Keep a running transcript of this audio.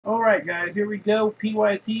Alright guys, here we go.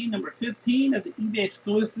 PYT number 15 of the eBay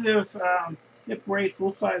exclusive hip raid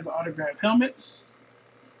full-size autograph helmets.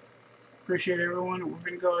 Appreciate everyone. We're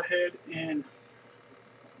going to go ahead and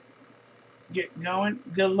get going.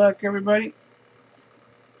 Good luck, everybody.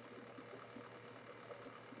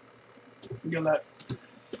 Good luck.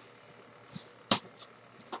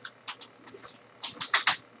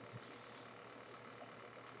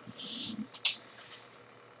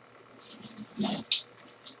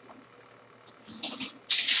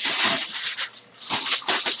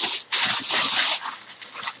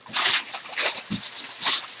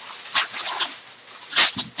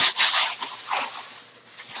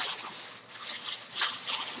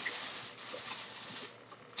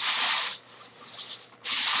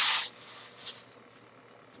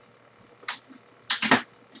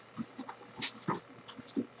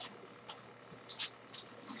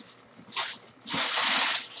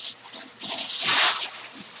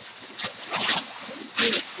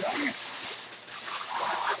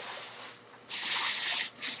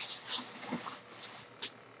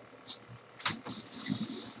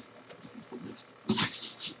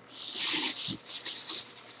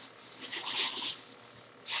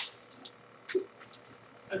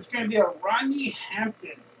 It's going to be a Rodney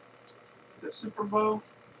Hampton, the Super Bowl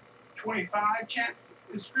 25 champ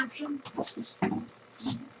inscription.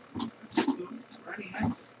 Rodney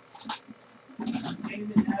Hampton.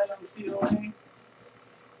 Named in Adam COA.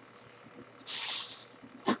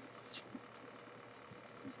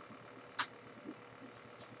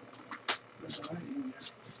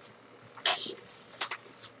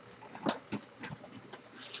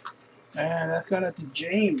 And that's going out to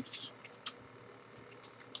James.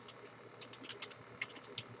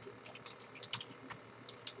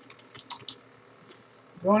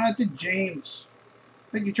 Going out to James.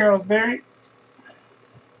 Thank you, Charles Berry.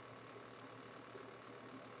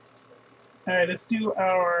 Alright, let's do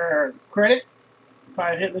our credit. If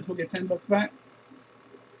I hit this, we'll get $10 back.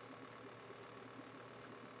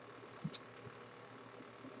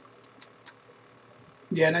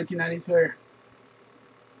 Yeah, 1990 player.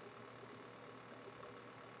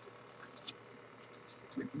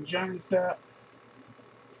 Take the Giants out.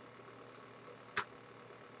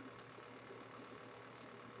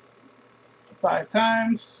 Five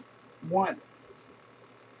times. 1,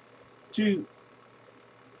 2,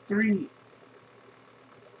 3,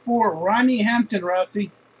 4. Rodney Hampton,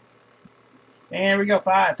 Rossi. And we go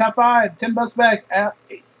 5. Top 5. $10 back.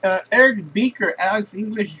 Eric Beaker, Alex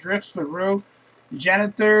English, Drifts Thoreau,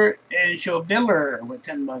 Janitor, and Chauviller with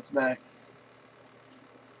 $10 back.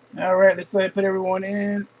 All right, let's go ahead and put everyone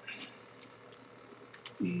in.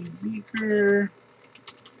 Steve Beaker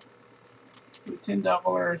with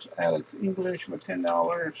 $10. Alex English with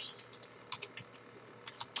 $10.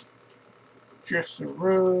 Drifts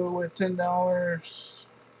Thoreau with $10.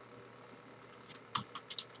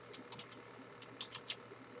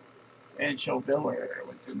 And Chauviller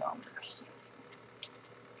with $10.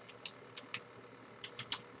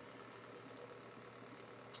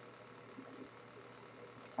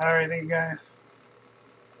 All right, thank you guys.